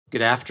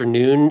Good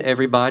afternoon,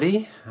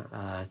 everybody.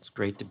 It's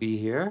great to be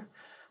here.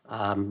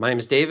 My name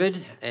is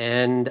David,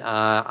 and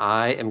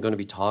I am going to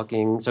be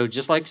talking. So,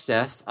 just like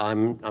Seth,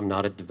 I'm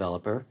not a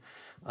developer,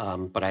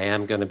 but I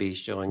am going to be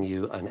showing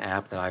you an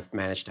app that I've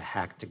managed to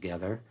hack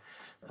together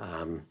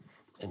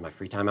in my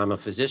free time. I'm a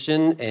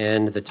physician,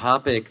 and the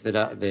topic that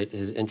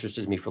has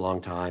interested me for a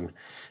long time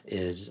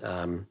is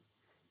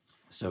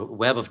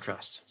Web of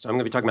Trust. So, I'm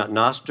going to be talking about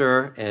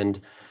Nostr and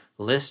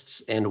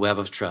lists and Web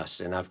of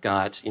Trust. And I've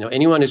got,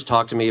 anyone who's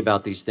talked to me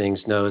about these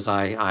things knows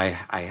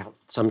I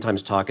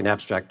sometimes talk in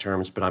abstract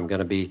terms, but I'm going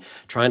to be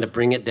trying to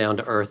bring it down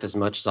to earth as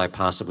much as I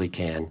possibly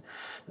can.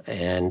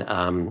 And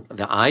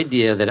the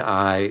idea that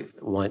I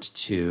want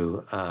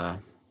to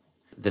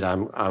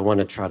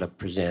try to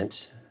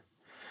present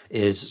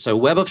is,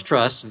 Web of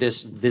Trust,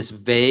 this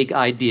vague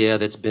idea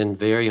that's been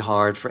very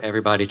hard for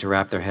everybody to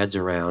wrap their heads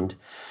around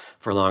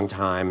for a long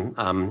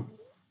time.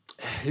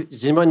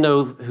 Does anyone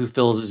know who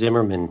Phil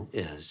Zimmermann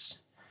is?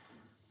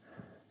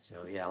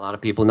 So, yeah, a lot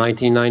of people,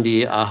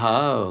 1990,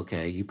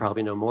 okay, you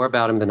probably know more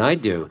about him than I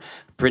do.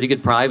 Pretty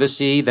good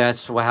privacy,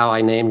 that's how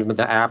I named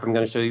the app. I'm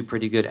going to show you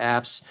pretty good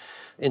apps.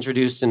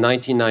 Introduced in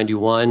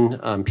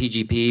 1991,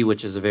 PGP,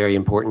 which is a very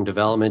important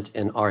development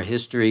in our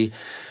history.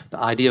 The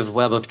idea of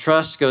Web of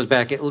Trust goes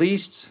back at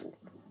least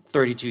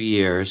 32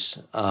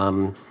 years.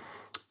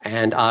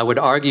 And I would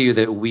argue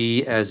that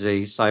we as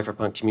a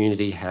cypherpunk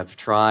community have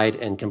tried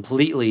and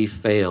completely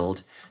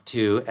failed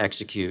to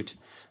execute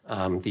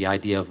the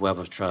idea of Web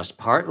of Trust,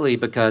 partly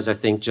because I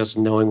think just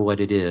knowing what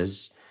it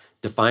is,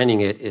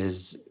 defining it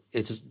it's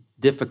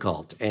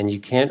difficult, and you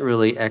can't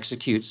really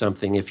execute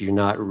something if you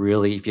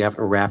haven't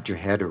wrapped your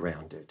head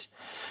around it.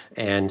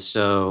 And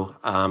so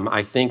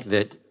I think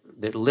that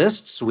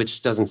lists,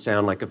 which doesn't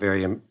sound like a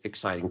very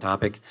exciting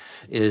topic,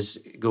 is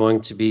going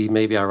to be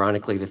maybe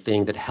ironically the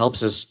thing that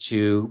helps us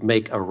to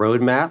make a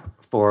roadmap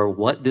for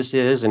what this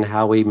is and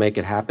how we make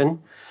it happen.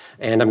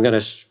 And I'm going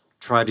to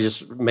try to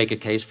just make a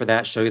case for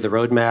that, show you the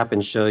roadmap,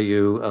 and show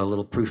you a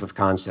little proof of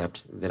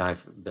concept that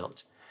I've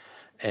built.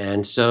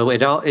 And so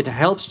it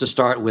helps to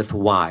start with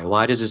why.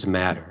 Why does this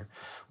matter?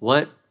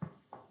 What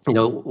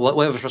Web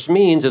of Trust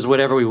means is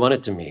whatever we want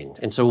it to mean.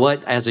 And so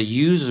what, as a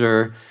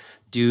user,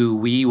 do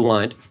we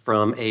want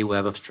from a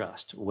Web of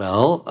Trust?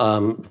 Well,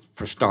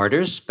 for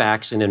starters,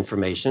 facts and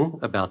information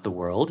about the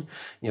world.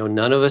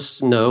 None of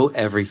us know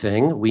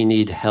everything. We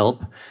need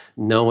help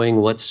knowing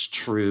what's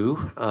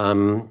true.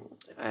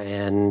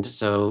 And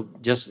so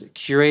just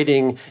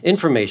curating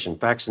information,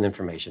 facts and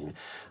information,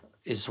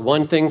 is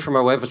one thing from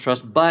our Web of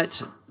Trust,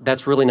 but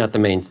that's really not the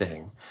main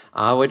thing.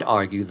 I would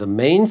argue the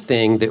main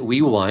thing that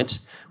we want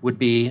would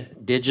be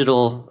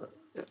digital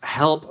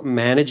help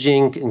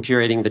managing and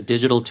curating the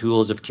digital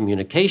tools of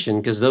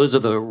communication, because those are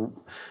the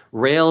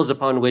rails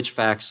upon which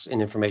facts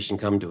and information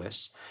come to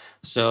us.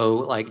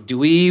 So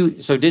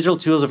digital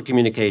tools of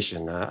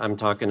communication, I'm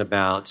talking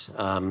about,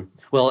 do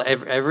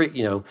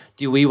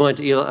we want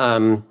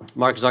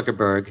Mark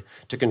Zuckerberg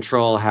to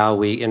control how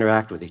we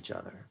interact with each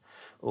other?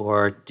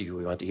 Or do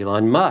we want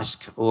Elon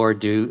Musk or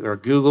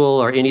Google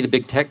or any of the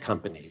big tech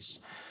companies?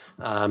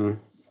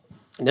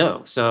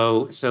 No.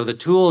 So the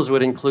tools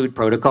would include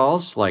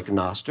protocols like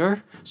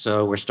Nostr.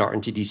 So we're starting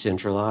to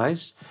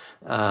decentralize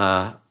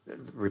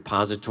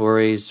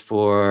repositories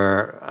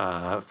for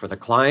the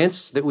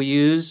clients that we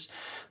use,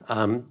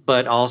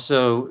 but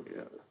also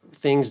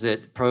things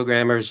that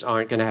programmers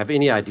aren't going to have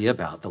any idea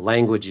about: the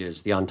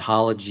languages, the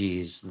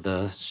ontologies,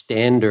 the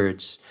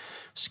standards,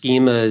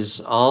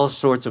 schemas, all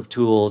sorts of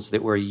tools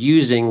that we're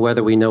using,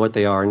 whether we know what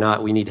they are or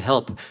not. We need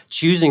help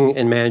choosing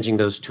and managing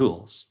those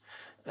tools.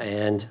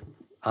 And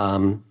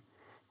so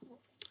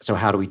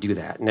how do we do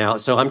that? Now,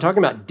 so I'm talking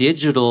about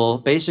digital,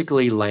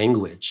 basically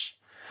language.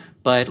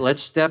 But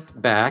let's step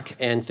back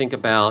and think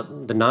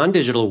about the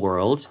non-digital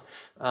world.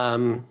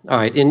 All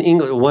right, in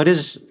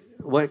English,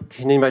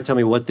 can anybody tell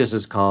me what this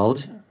is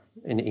called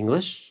in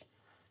English?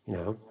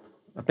 A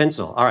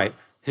pencil. All right,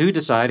 who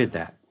decided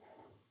that?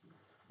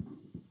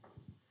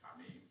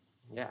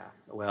 Yeah,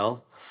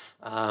 well,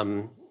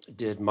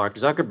 did Mark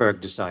Zuckerberg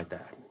decide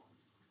that?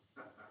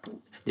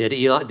 Did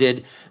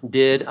the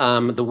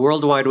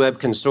World Wide Web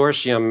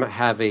Consortium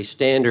have a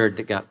standard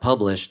that got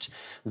published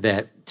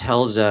that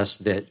tells us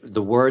that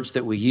the words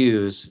that we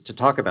use to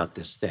talk about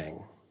this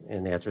thing?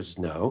 And the answer is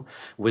no.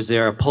 Was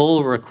there a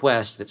pull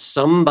request that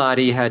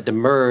somebody had to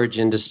merge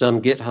into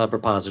some GitHub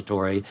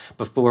repository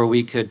before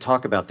we could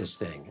talk about this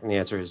thing? And the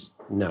answer is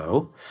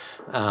no.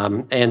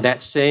 And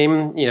that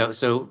same,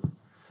 so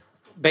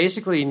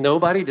basically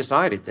nobody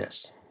decided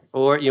this.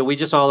 Or, we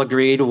just all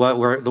agreed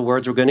what the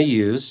words we're going to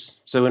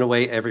use. So in a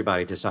way,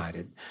 everybody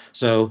decided.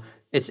 So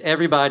it's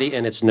everybody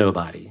and it's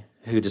nobody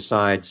who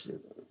decides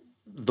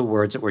the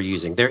words that we're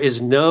using. There is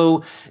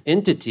no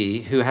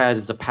entity who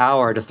has the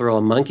power to throw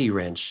a monkey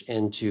wrench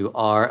into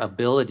our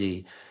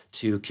ability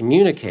to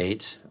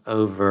communicate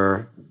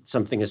over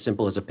something as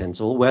simple as a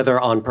pencil, whether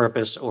on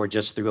purpose or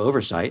just through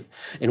oversight.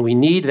 And we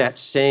need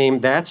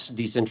that's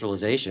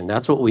decentralization.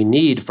 That's what we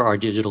need for our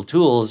digital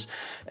tools.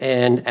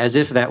 And as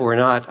if that were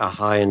not a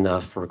high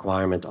enough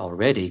requirement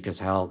already, because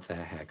how the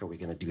heck are we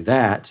going to do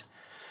that?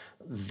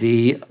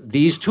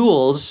 These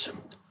tools,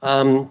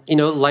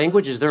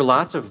 languages, there are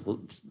lots of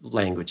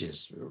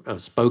languages,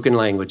 spoken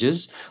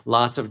languages,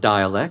 lots of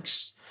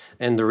dialects.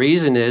 And the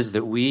reason is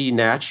that we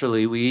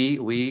naturally,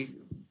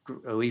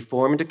 we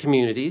form into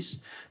communities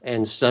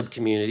and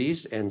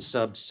sub-communities and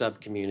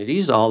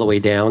sub-communities all the way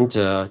down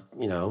to,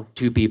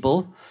 2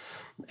 people.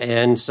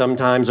 And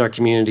sometimes our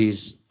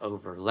communities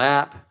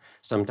overlap.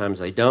 Sometimes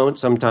they don't.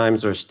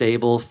 Sometimes they're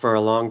stable for a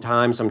long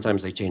time.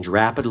 Sometimes they change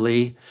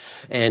rapidly.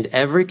 And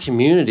every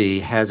community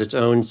has its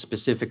own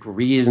specific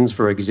reasons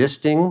for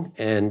existing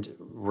and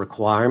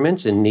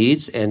requirements and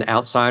needs. And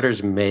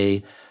outsiders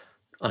may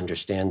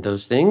understand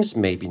those things,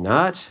 maybe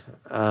not.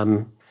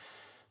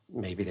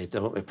 Maybe they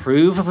don't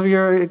approve of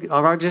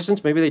our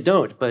existence. Maybe they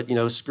don't. But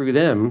screw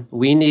them.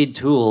 We need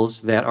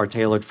tools that are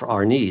tailored for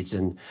our needs,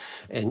 and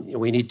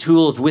we need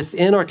tools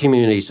within our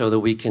community so that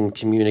we can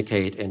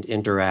communicate and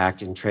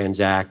interact and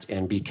transact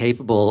and be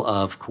capable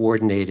of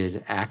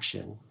coordinated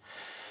action.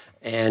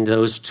 And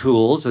those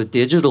tools, the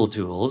digital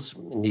tools,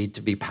 need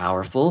to be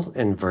powerful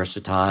and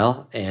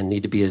versatile and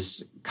need to be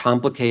as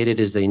complicated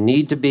as they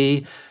need to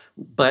be,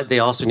 but they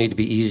also need to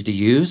be easy to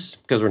use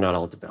because we're not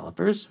all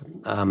developers.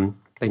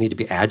 They need to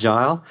be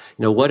agile.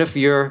 What if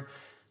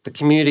the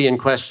community in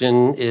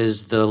question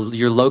is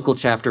your local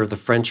chapter of the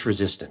French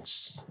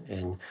Resistance,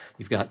 and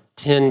you've got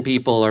 10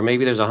 people, or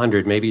maybe there's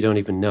 100, maybe you don't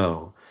even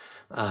know.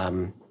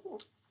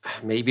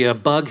 Maybe a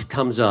bug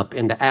comes up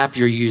in the app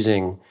you're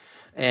using,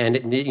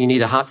 and you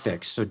need a hot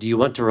fix. So do you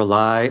want to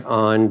rely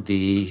on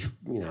the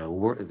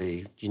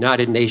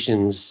United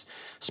Nations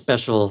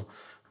Special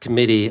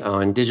Committee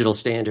on Digital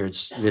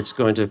Standards that's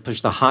going to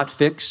push the hot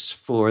fix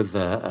for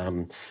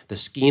the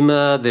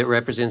schema that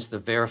represents the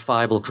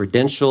verifiable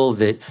credential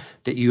that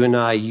you and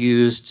I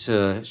use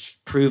to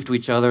prove to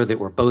each other that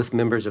we're both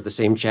members of the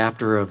same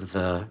chapter of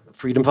the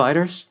Freedom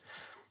Fighters?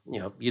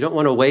 You don't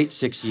want to wait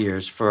 6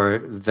 years for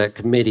the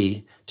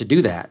committee to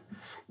do that.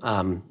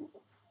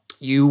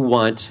 You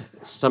want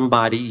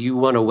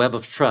a web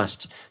of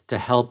trust to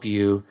help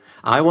you.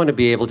 I want to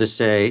be able to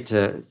say it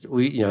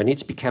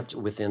needs to be kept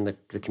within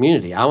the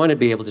community. I want to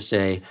be able to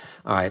say,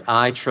 all right,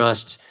 I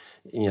trust,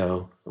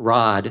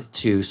 Rod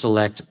to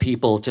select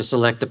people, to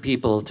select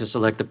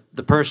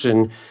the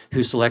person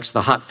who selects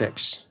the hot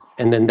fix.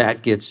 And then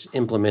that gets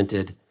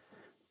implemented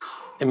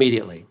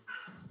immediately.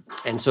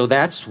 And so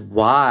that's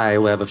why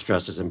Web of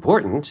Trust is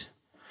important.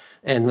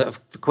 And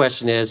the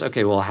question is,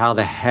 okay, well, how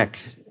the heck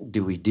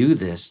do we do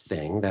this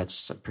thing?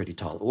 That's a pretty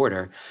tall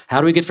order.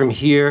 How do we get from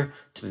here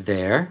to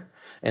there?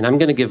 And I'm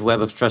going to give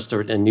Web of Trust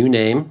a new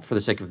name for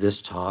the sake of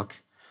this talk.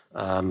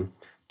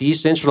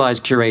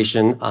 Decentralized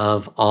curation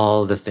of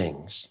all the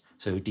things.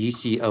 So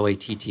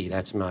DCOATT,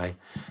 that's my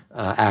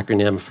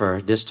acronym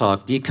for this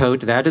talk.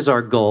 Decode, that is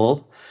our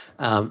goal.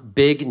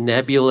 Big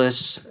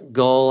nebulous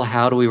goal.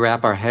 How do we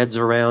wrap our heads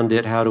around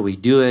it? How do we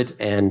do it?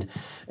 And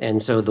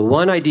so the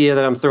one idea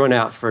that I'm throwing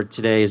out for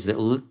today is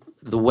that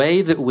the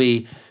way that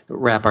we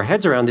wrap our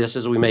heads around this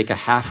is we make a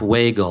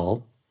halfway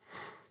goal.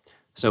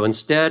 So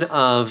instead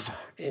of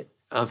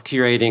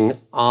curating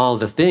all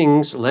the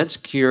things, let's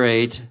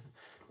curate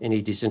in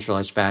a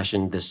decentralized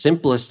fashion the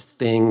simplest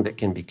thing that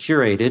can be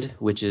curated,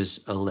 which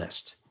is a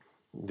list.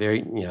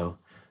 Very,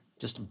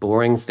 just a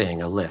boring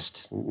thing, a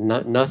list.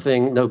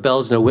 Nothing, no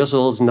bells, no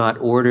whistles, not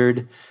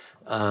ordered.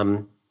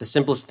 The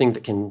simplest thing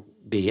that can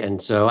be.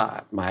 And so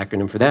my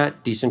acronym for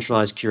that,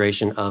 decentralized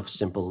curation of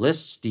simple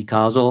lists,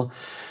 decausal.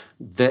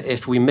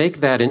 If we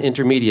make that an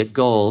intermediate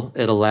goal,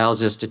 it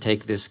allows us to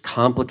take this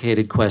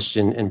complicated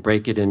question and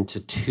break it into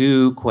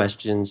 2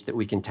 questions that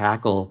we can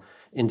tackle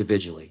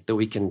individually, that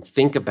we can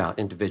think about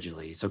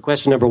individually. So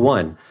question number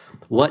 1,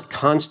 what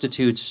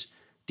constitutes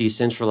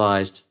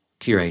decentralized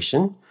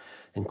curation?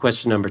 And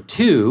question number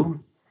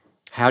 2,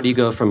 how do you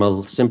go from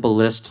a simple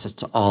list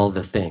to all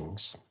the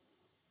things?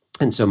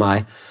 And so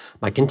my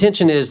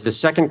contention is the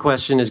second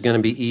question is going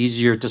to be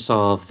easier to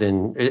solve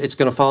than, it's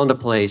going to fall into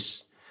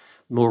place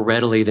more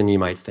readily than you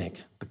might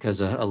think,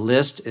 because a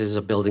list is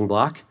a building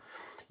block.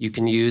 You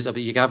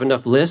have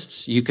enough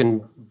lists, you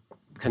can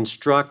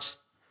construct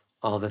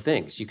all the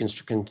things. You can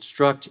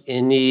construct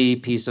any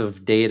piece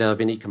of data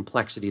of any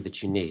complexity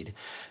that you need.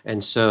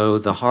 And so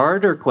the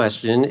harder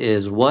question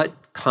is,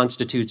 what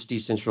constitutes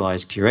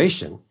decentralized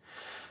curation?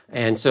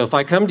 And so if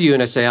I come to you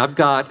and I say, I've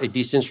got a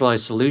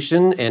decentralized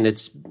solution and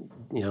it's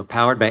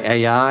powered by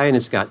AI and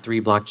it's got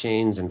 3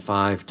 blockchains and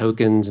 5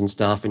 tokens and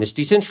stuff, and it's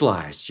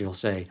decentralized, you'll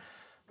say,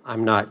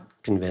 I'm not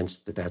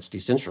convinced that that's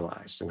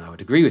decentralized, and I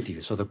would agree with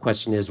you. So the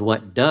question is,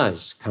 what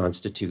does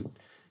constitute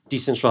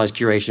decentralized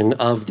curation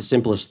of the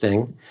simplest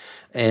thing?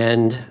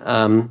 And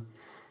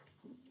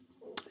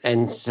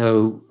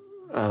so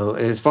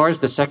as far as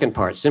the second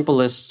part, simple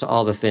lists to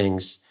all the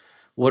things,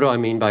 what do I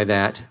mean by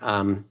that?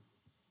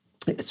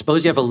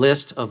 Suppose you have a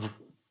list of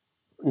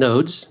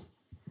nodes,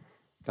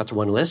 That's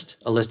one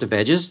list. A list of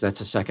edges,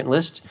 that's a second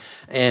list.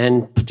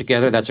 And put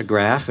together, that's a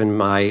graph, and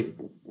my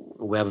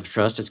web of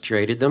trust has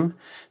curated them.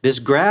 This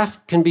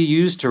graph can be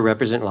used to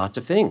represent lots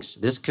of things.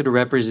 This could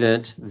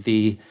represent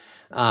the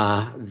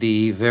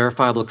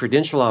verifiable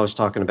credential I was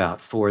talking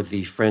about for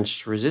the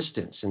French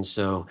resistance. And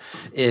so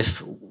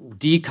if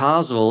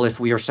decausal, if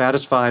we are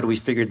satisfied we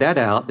figured that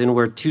out, then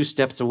we're 2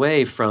 steps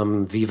away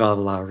from viva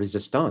la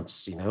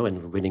resistance,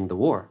 and winning the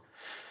war.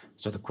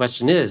 So the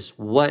question is,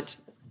 what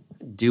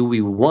do we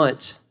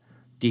want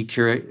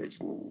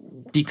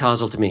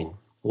decausal to mean?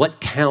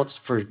 What counts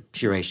for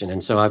curation?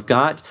 And so I've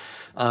got,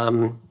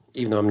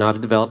 even though I'm not a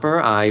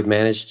developer, I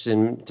managed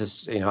to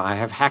I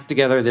have hacked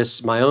together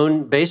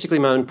basically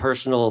my own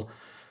personal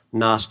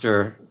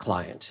Nostr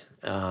client.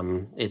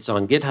 It's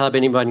on GitHub.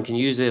 Anybody can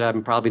use it.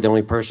 I'm probably the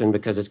only person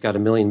because it's got a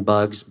million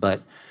bugs,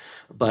 but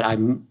I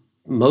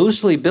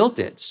mostly built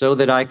it so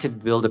that I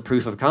could build a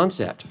proof of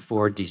concept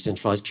for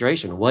decentralized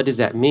curation. What does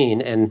that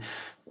mean? And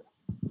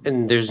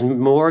there's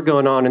more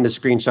going on in the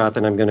screenshot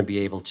than I'm going to be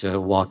able to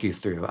walk you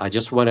through. I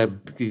just want to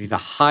give you the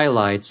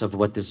highlights of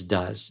what this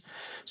does.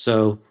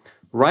 So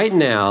right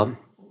now,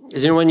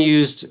 has anyone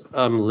used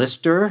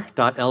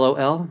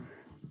lister.lol?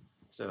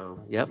 So,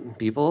 yep,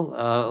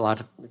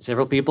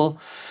 several people.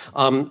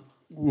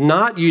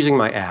 Not using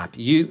my app.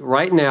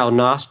 Right now,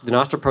 the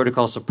Nostr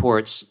protocol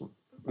supports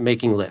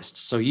making lists.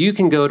 So you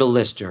can go to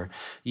Lister.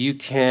 You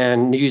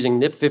can, using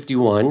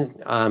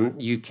NIP51,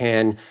 you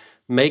can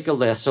make a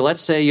list. So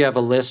let's say you have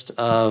a list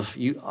of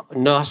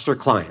Nostr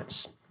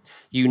clients.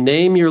 You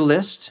name your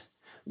list.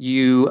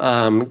 You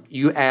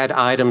add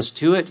items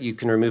to it. You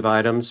can remove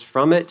items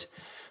from it.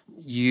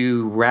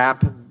 You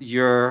wrap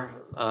your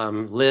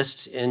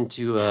list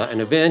into an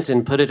event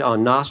and put it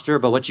on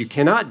Nostr. But what you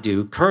cannot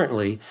do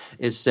currently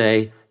is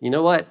say, you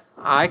know what?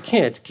 I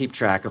can't keep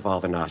track of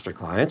all the Nostr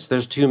clients.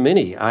 There's too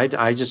many. I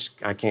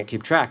can't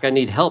keep track. I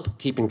need help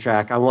keeping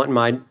track. I want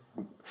my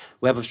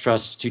Web of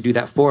Trust to do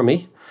that for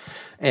me.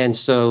 And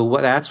so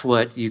that's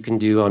what you can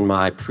do on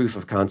my proof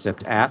of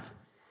concept app.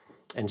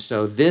 And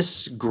so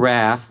this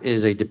graph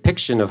is a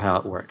depiction of how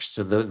it works.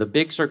 So the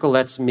big circle,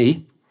 that's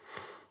me.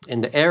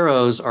 And the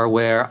arrows are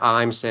where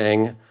I'm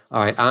saying,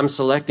 all right, I'm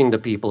selecting the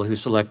people who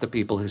select the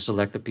people who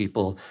select the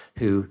people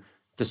who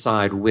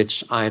decide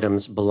which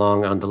items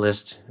belong on the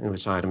list and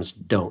which items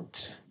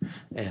don't.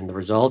 And the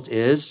result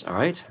is, all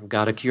right, I've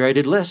got a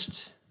curated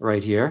list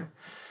right here.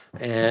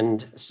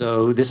 And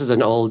so this is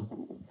an old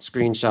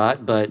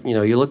screenshot, but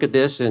you look at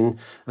this and,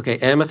 okay,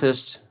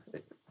 Amethyst,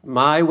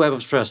 my Web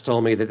of Trust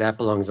told me that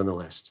belongs on the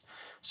list.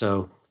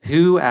 So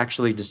who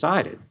actually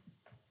decided?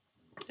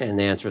 And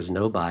the answer is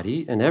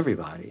nobody and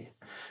everybody.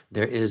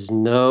 There is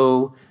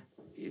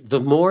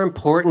the more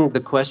important the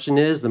question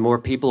is, the more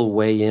people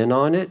weigh in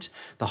on it,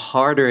 the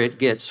harder it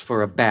gets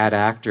for a bad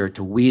actor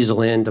to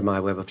weasel into my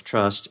Web of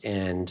Trust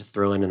and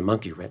throw in a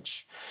monkey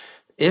wrench.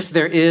 If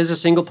there is a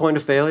single point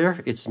of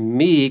failure, it's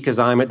me because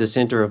I'm at the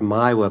center of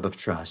my Web of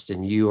Trust,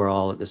 and you are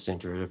all at the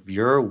center of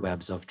your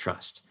webs of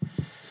trust.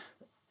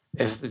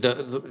 If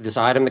this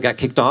item that got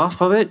kicked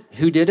off of it,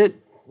 who did it?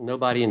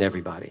 Nobody and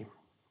everybody.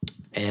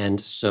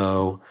 And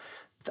so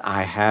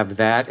I have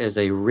that as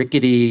a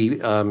rickety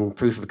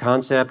proof of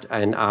concept,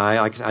 and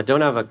I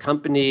don't have a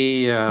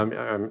company, I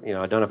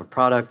don't have a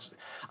product.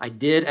 I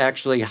did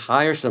actually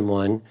hire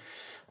someone,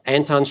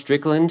 Anton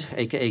Strickland,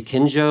 aka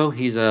Kinjo.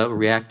 He's a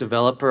React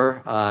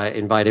developer. I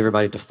invite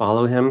everybody to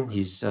follow him.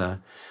 He's new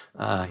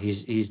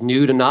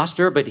to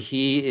Nostr, but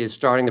he is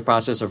starting the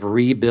process of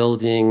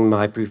rebuilding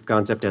my proof of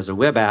concept as a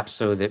web app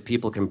so that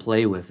people can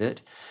play with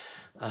it,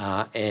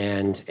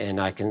 and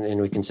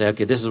we can say,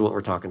 okay, this is what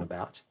we're talking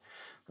about.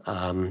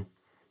 I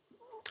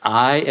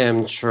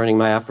am turning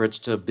my efforts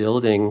to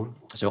building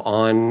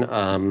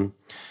on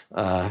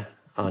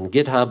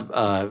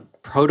GitHub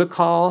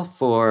protocol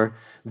for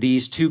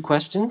these 2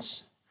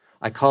 questions.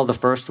 I call the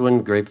first one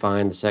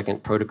grapevine, the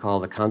second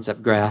protocol, the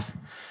concept graph.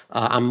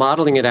 I'm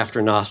modeling it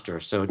after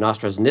Nostr. So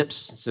Nostr has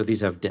NIPs, so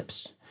these have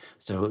dips.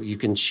 So you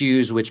can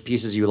choose which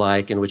pieces you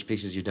like and which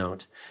pieces you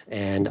don't.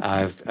 And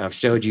I've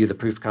showed you the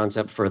proof of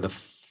concept for the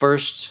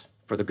first,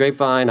 for the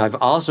grapevine. I've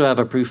also have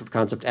a proof of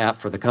concept app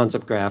for the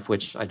concept graph,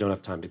 which I don't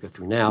have time to go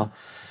through now.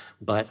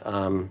 But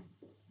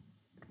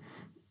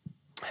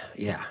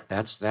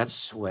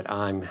that's what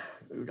I'm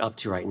up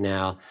to right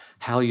now.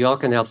 How y'all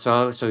can help.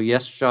 So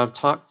yesterday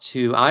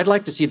I'd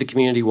like to see the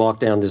community walk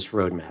down this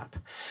roadmap.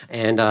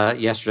 And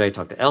yesterday I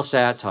talked to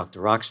LSAT, talked to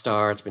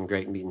Rockstar. It's been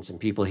great meeting some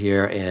people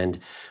here. And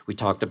we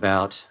talked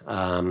about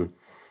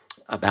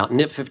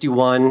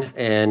NIP51.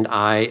 And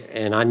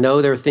I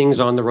know there are things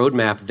on the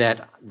roadmap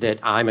that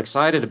I'm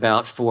excited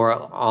about for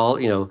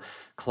all,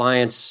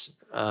 clients,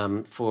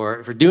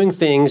 for doing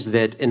things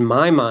that, in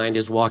my mind,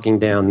 is walking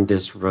down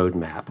this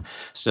roadmap.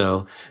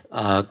 So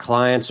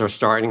clients are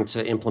starting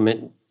to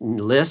implement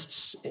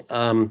lists,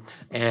 and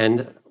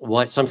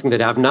something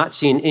that I've not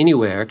seen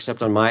anywhere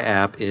except on my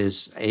app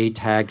is a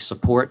tag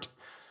support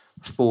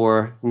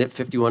for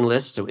NIP51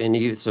 lists.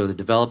 So the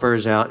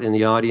developers out in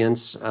the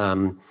audience,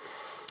 I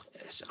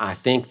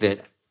think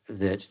that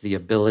that the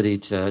ability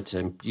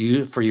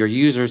for your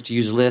users to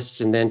use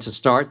lists and then to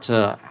start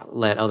to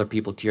let other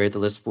people curate the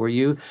list for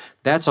you,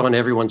 that's on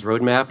everyone's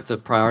roadmap. The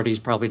priority is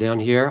probably down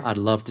here. I'd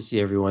love to see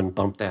everyone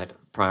bump that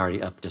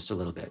priority up just a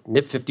little bit.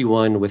 NIP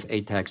 51 with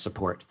ATAG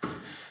support.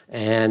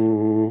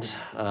 And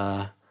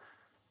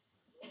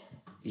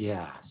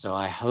yeah, so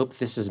I hope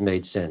this has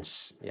made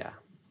sense. Yeah.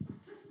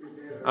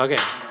 Okay.